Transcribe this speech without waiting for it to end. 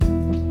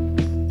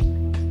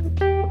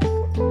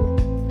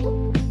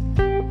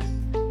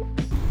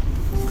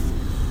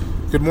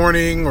Good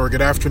morning, or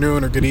good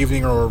afternoon, or good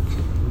evening, or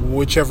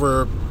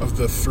whichever of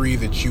the three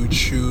that you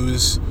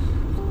choose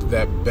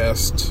that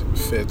best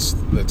fits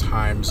the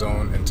time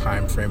zone and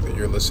time frame that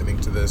you're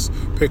listening to this.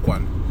 Pick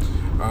one.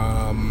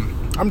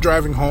 I'm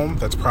driving home.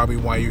 That's probably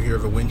why you hear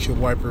the windshield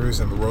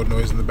wipers and the road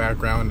noise in the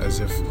background, as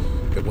if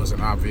it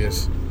wasn't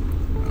obvious.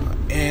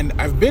 And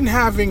I've been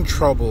having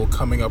trouble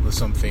coming up with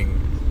something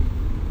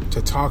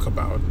to talk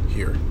about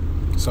here.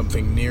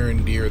 Something near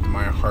and dear to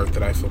my heart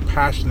that I feel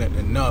passionate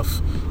enough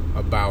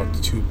about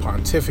to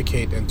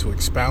pontificate and to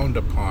expound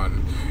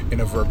upon in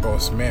a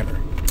verbose manner.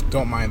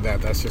 Don't mind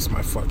that. That's just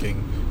my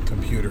fucking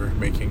computer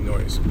making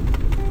noise.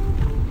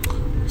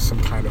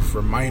 Some kind of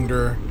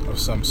reminder of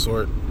some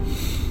sort.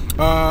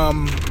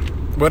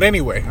 But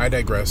anyway, I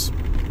digress.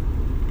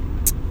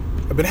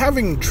 I've been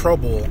having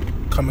trouble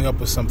coming up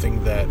with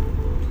something that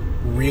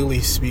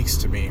really speaks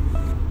to me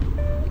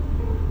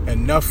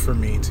enough for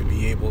me to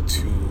be able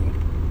to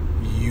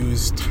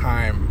use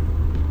time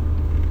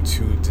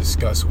to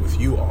discuss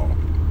with you all.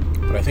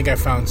 But I think I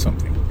found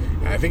something.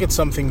 And I think it's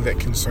something that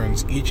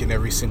concerns each and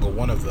every single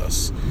one of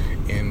us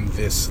in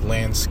this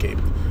landscape,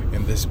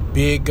 in this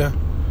big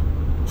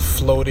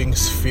floating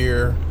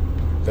sphere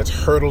that's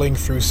hurtling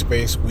through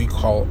space we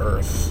call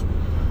Earth,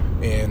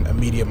 in a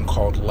medium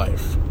called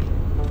life.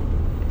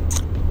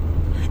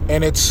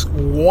 And it's,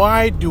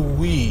 why do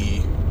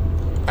we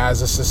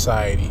as a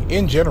society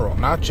in general,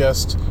 not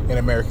just in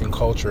American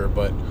culture,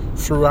 but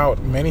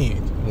throughout many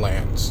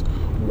lands,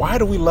 why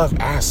do we love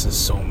asses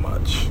so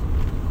much?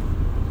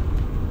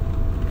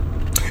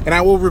 And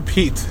I will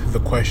repeat the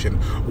question.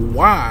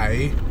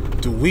 Why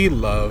do we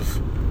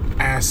love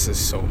asses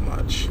so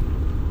much?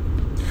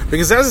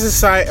 Because as a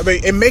society, I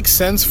mean, it makes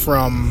sense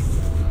from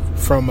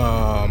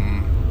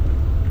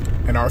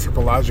an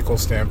anthropological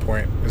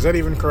standpoint. Is that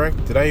even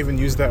correct? Did I even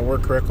use that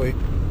word correctly?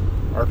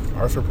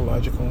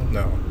 Anthropological?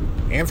 No.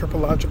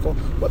 Anthropological?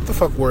 What the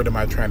fuck word am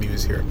I trying to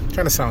use here? I'm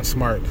trying to sound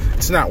smart.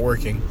 It's not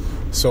working.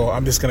 So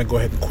I'm just going to go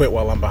ahead and quit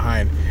while I'm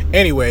behind.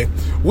 Anyway,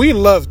 we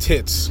love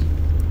tits,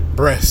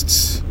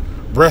 breasts,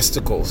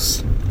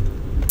 breasticles,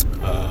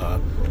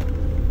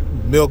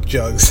 milk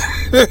jugs,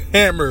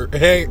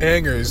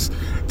 hangers,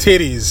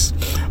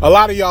 titties. A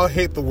lot of y'all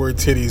hate the word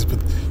titties, but,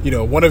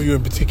 one of you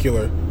in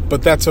particular.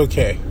 But that's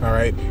okay, all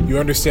right? You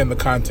understand the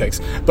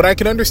context. But I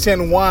can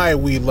understand why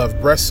we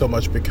love breasts so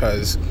much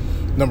because,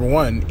 number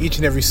one, each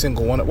and every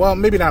single one, well,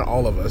 maybe not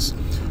all of us,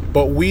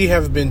 but we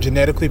have been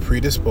genetically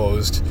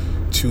predisposed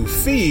to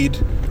feed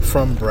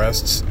from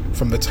breasts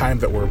from the time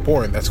that we're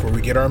born. That's where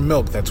we get our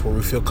milk. That's where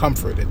we feel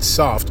comfort. It's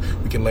soft.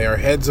 We can lay our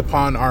heads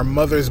upon our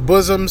mother's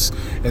bosoms,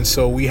 and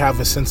so we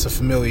have a sense of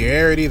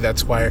familiarity.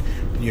 That's why,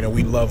 we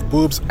love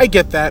boobs. I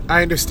get that.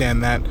 I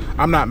understand that.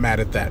 I'm not mad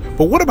at that.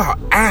 But what about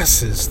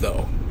asses,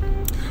 though?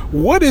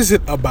 What is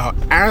it about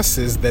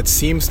asses that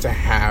seems to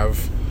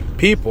have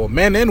people,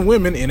 men and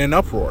women, in an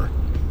uproar?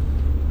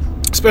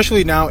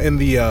 Especially now in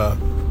the,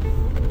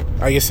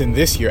 I guess in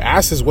this year,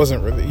 asses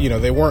wasn't really,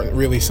 they weren't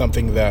really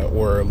something that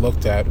were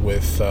looked at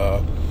with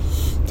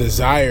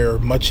desire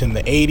much in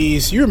the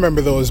 80s. You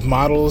remember those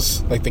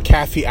models, like the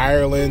Kathy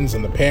Irelands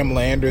and the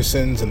Pamela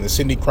Andersons and the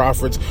Cindy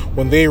Crawfords,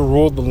 when they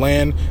ruled the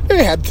land,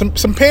 they had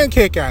some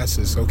pancake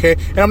asses, okay?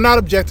 And I'm not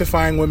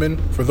objectifying women,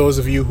 for those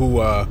of you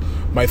who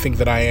might think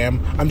that I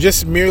am. I'm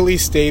just merely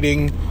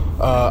stating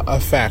a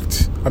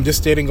fact. I'm just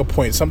stating a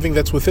point, something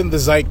that's within the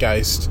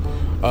zeitgeist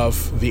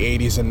of the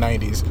 80s and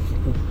 90s.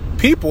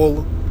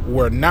 People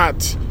were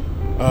not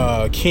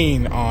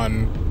keen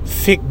on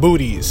thick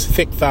booties,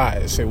 thick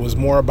thighs. It was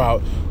more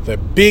about the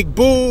big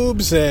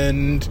boobs,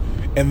 and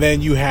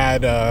then you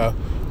had the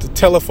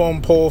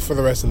telephone pole for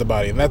the rest of the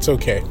body, and that's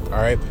okay. All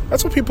right,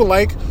 that's what people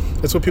like.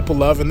 That's what people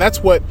love, and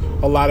that's what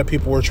a lot of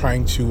people were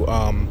trying to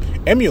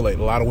emulate.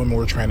 A lot of women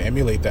were trying to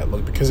emulate that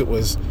look because it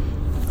was,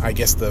 I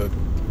guess, the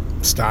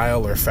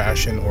style or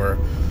fashion or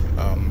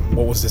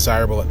what was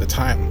desirable at the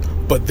time.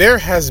 But there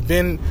has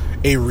been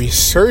a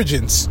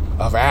resurgence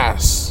of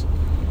ass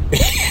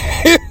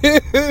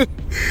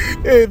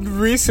in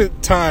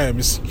recent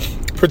times,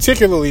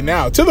 particularly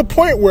now, to the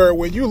point where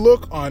when you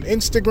look on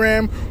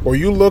Instagram or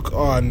you look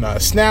on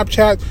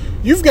Snapchat,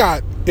 you've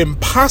got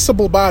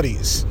impossible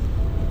bodies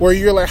where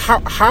you're like,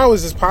 how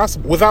is this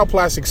possible without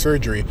plastic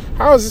surgery?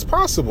 How is this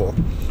possible?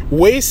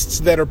 Waists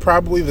that are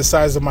probably the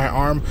size of my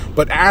arm,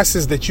 but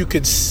asses that you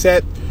could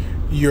set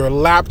your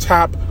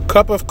laptop,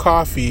 cup of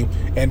coffee,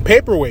 and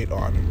paperweight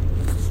on.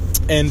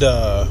 And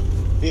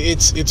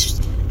it's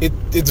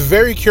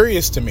very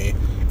curious to me.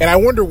 And I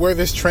wonder where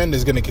this trend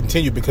is going to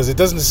continue because it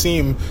doesn't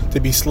seem to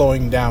be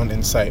slowing down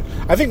in sight.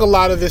 I think a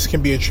lot of this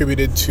can be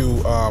attributed to,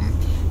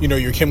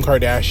 your Kim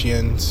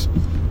Kardashians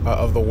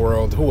of the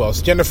world. Who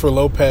else? Jennifer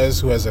Lopez,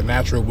 who has a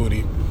natural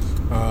booty.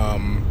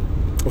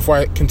 Before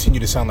I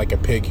continue to sound like a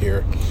pig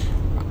here,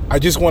 I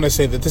just want to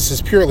say that this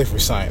is purely for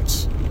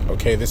science.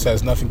 Okay, this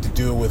has nothing to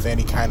do with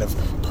any kind of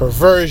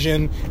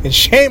perversion, and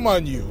shame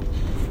on you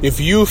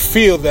if you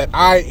feel that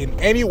I, in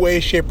any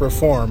way, shape, or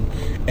form,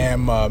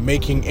 am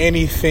making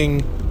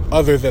anything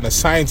other than a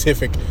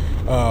scientific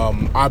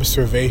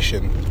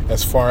observation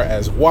as far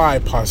as why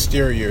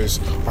posteriors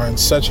are in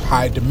such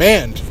high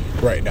demand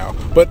right now.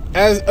 But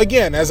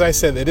as I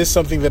said, it is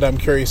something that I'm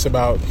curious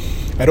about.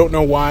 I don't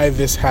know why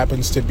this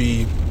happens to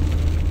be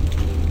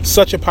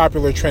such a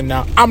popular trend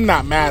now. I'm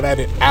not mad at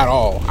it at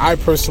all. I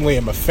personally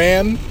am a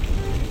fan,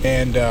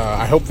 and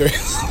I hope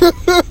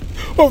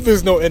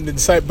there's no end in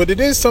sight. But it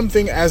is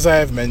something, as I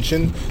have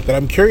mentioned, that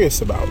I'm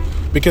curious about.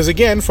 Because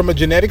again, from a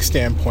genetic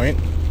standpoint,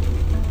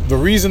 the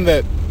reason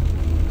that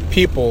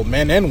people,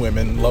 men and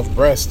women, love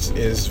breasts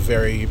is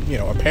very,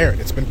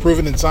 apparent. It's been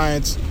proven in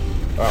science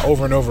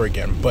over and over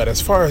again. But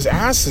as far as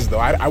asses, though,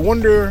 I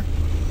wonder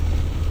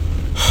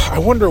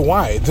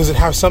why. Does it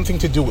have something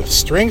to do with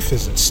strength?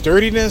 Is it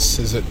sturdiness?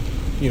 Is it,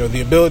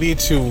 the ability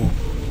to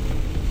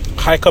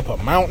hike up a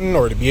mountain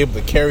or to be able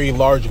to carry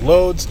large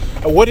loads?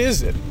 What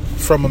is it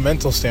from a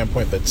mental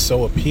standpoint that's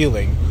so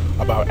appealing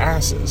about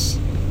asses?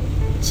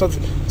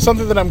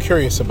 Something that I'm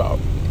curious about.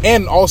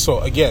 And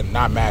also, again,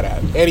 not mad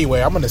at.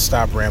 Anyway, I'm going to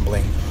stop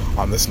rambling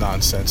on this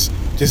nonsense.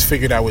 Just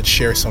figured I would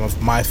share some of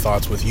my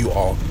thoughts with you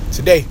all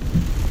today.